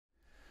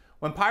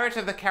When Pirates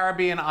of the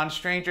Caribbean on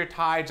Stranger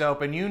Tides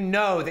open, you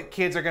know that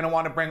kids are going to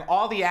want to bring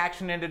all the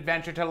action and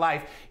adventure to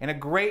life in a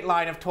great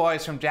line of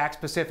toys from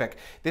Jakks Pacific.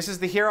 This is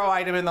the hero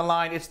item in the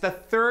line. It's the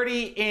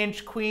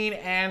 30-inch Queen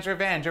Anne's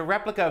Revenge, a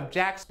replica of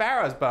Jack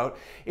Sparrow's boat.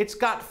 It's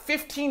got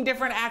 15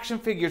 different action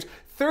figures,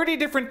 30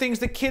 different things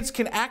that kids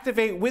can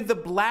activate with the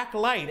black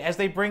light as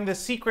they bring the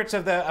secrets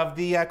of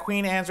the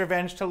Queen Anne's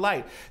Revenge to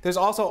light. There's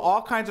also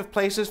all kinds of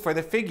places for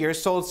the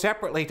figures sold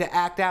separately to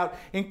act out,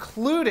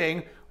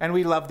 including, and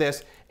we love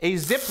this, a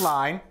zip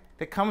line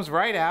that comes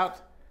right out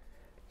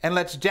and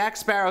lets Jack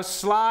Sparrow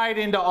slide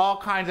into all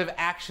kinds of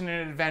action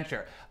and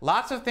adventure.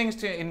 Lots of things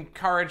to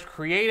encourage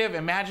creative,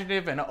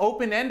 imaginative, and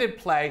open-ended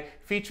play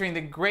featuring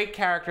the great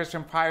characters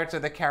from Pirates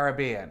of the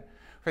Caribbean.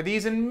 For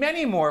these and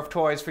many more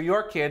toys for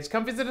your kids,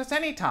 come visit us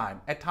anytime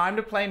at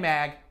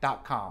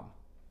timetoplaymag.com.